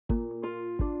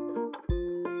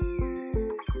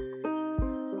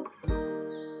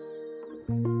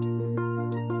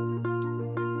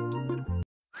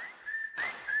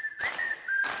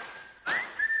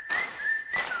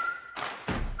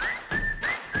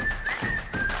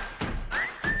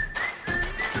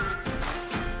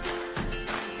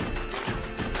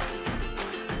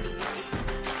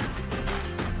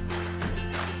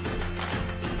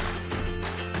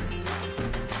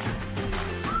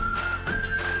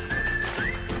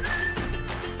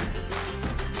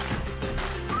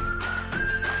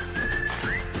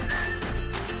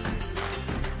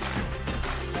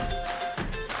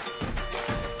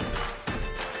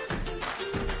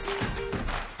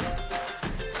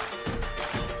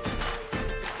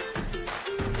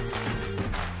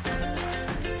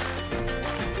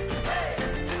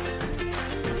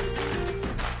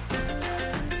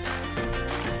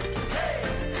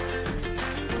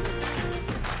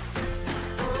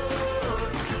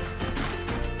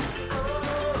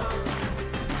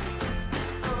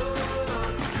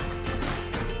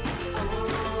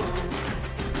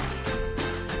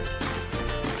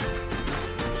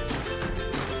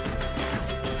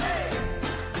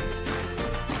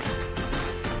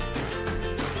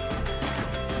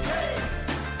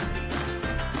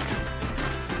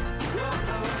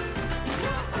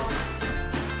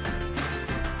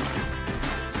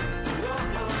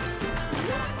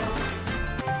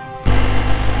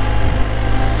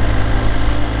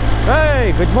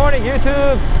Hey, good morning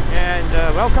YouTube, and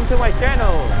welcome to my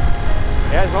channel.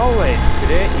 As always,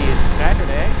 today is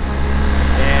Saturday,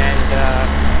 and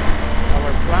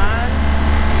our plan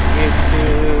is to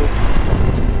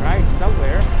ride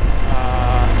somewhere.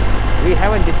 We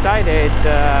haven't decided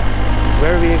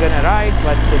where we're gonna ride,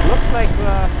 but it looks like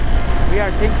we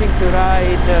are thinking to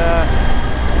ride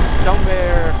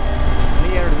somewhere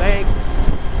near Lake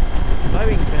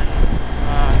Livingston,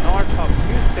 north of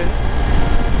Houston.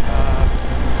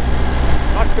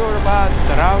 Not sure about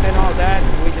the route and all that.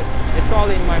 It's all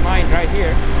in my mind right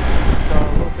here, so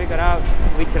we'll figure out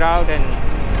which route and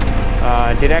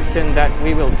direction that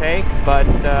we will take. But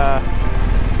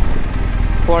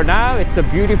for now, it's a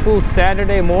beautiful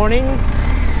Saturday morning.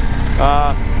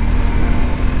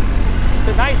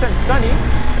 It's nice and sunny,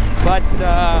 but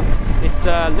it's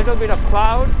a little bit of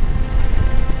cloud.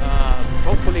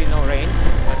 Hopefully no rain,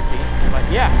 let's see. But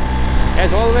yeah,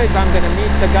 as always, I'm gonna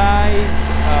meet the guys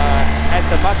at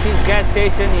the Bucky's gas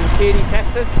station in Katy,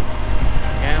 Texas,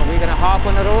 and we're gonna hop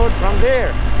on the road from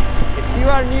there. If you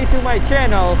are new to my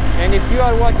channel and if you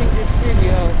are watching this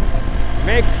video,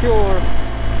 make sure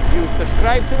you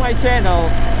subscribe to my channel.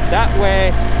 That way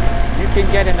you can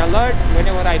get an alert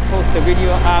whenever I post a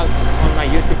video out on my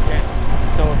YouTube channel.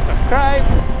 So subscribe,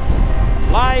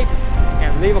 like,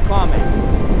 and leave a comment.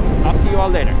 Talk to you all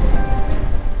later.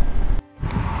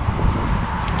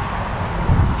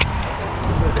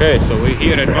 Okay, so we're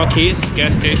here at Bucky's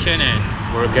gas station and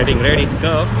we're getting ready to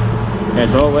go.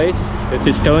 As always, this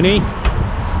is Tony,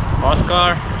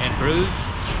 Oscar, and Bruce.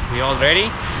 We all ready?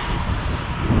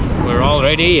 We're all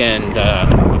ready and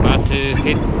about to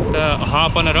hit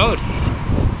hop on the road.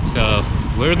 So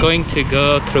we're going to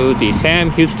go through the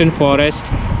Sam Houston Forest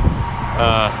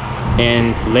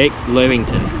and Lake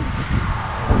Livingston.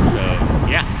 So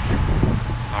yeah,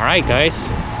 all right guys,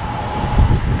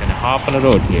 we're gonna hop on the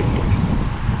road here.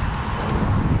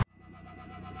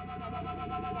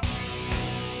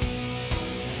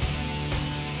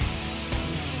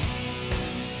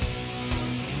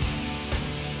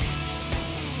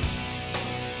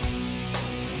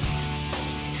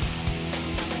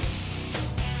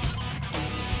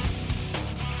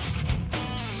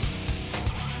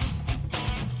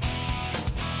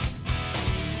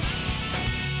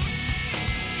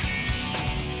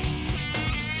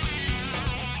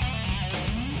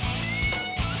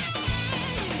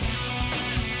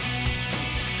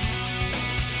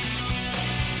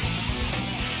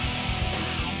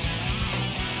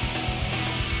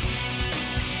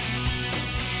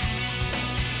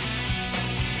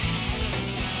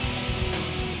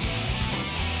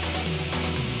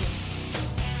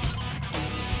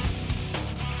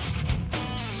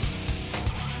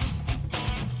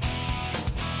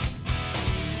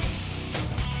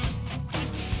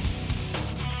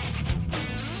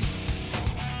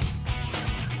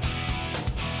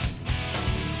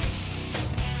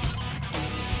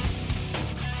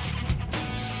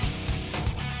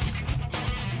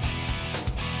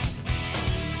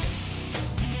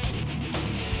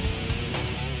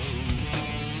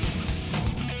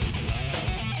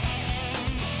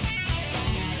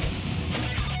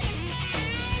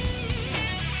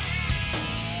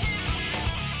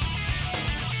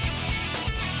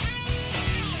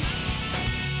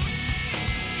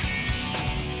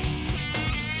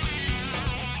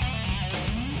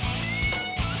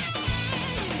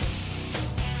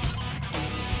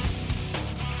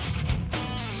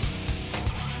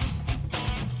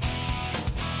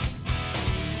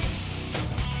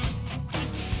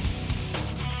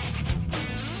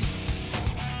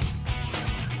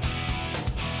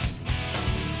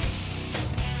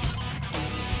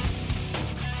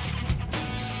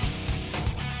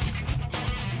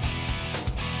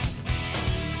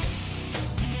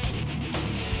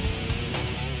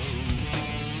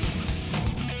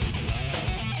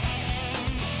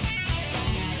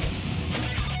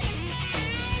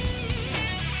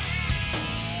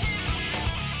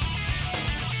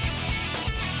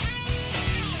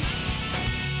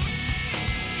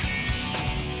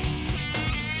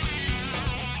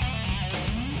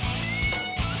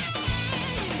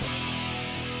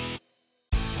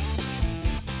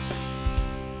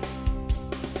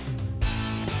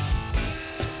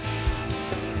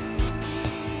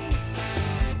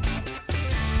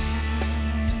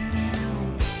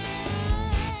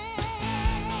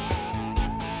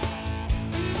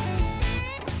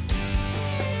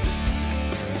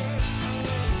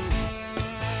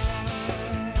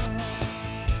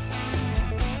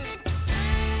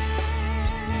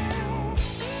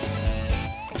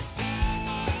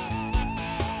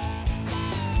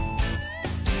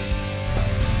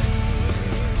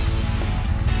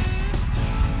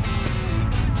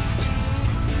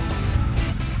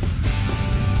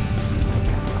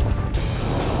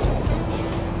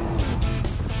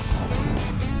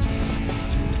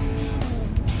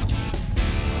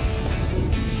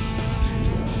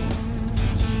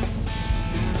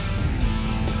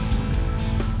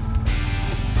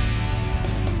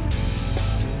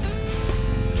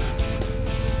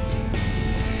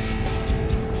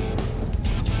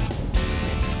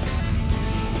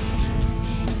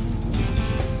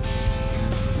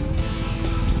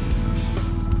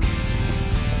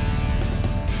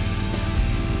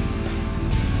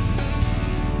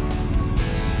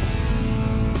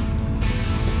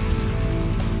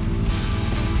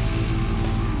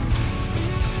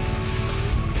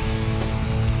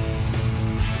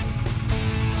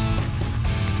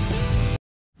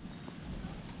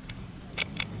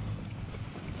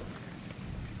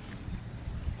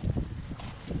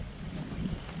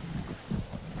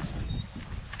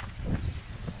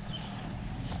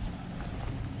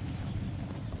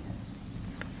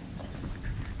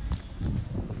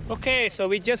 Okay, so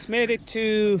we just made it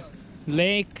to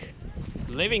Lake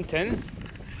Livingston.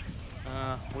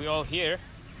 We all here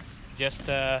just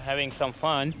having some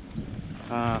fun.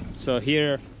 So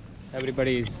here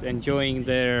everybody is enjoying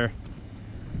their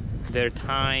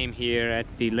time here at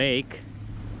the lake.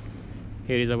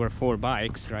 Here is our 4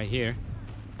 bikes right here,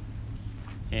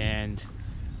 and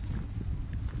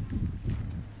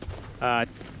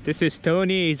this is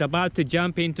Tony. He's about to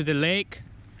jump into the lake.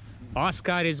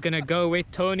 Oscar is gonna go with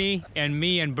Tony, and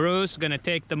me and Bruce gonna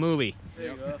take the movie.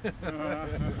 There you go.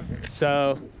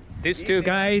 So these 2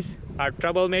 guys are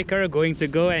troublemaker, going to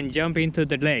go and jump into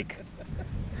the lake.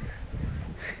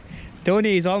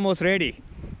 Tony is almost ready.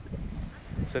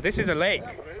 So this is a lake,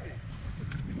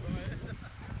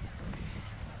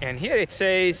 and here it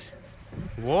says,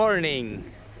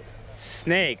 warning,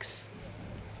 snakes,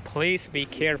 please be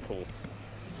careful.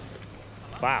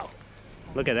 Wow,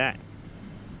 look at that.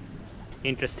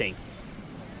 Interesting.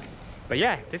 But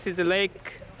yeah, this is the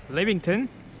Lake Livingston.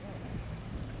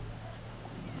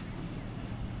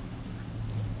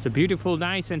 It's a beautiful,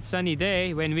 nice and sunny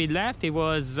day. When we left, it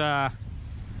was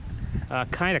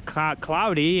kind of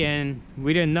cloudy, and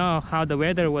we didn't know how the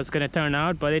weather was gonna turn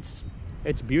out, but it's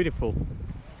beautiful.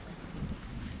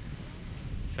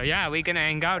 So yeah, we're gonna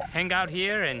hang out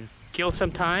here and kill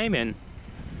some time, and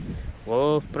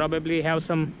we'll probably have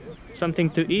something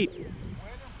to eat.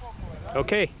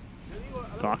 Okay,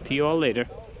 talk to you all later.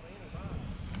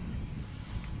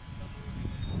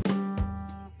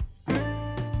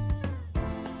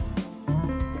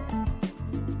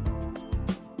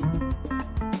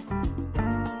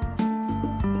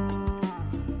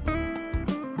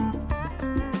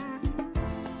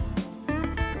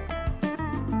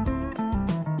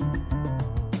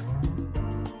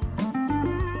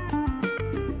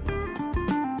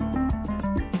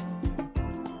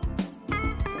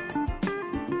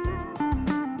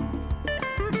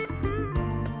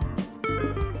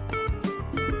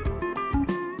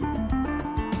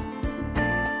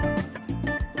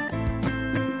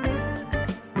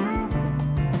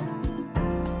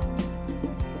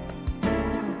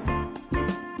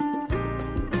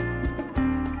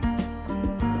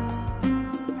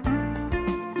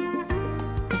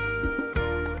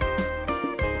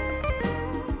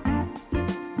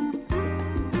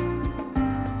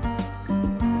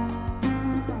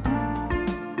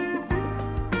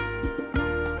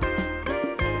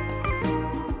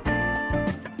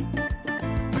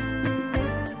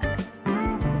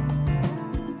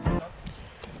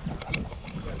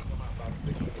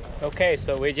 Okay,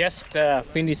 so we just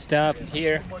finished up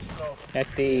here at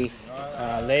the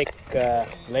Lake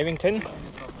Livingston,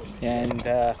 and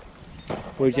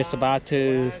we're just about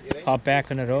to hop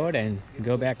back on the road and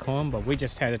go back home. But we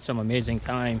just had some amazing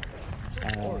time.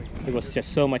 It was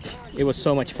just so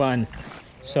much fun.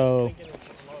 So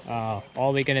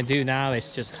all we're gonna do now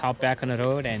is just hop back on the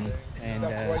road and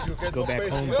go back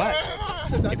home. But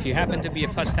if you happen to be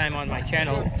a first time on my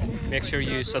channel, make sure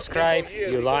you subscribe,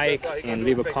 you like, and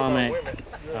leave a comment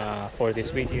for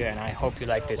this video, and I hope you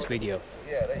like this video.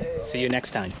 See you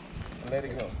next time. Let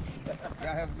it go.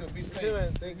 Y'all have a good be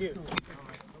safe. Thank you.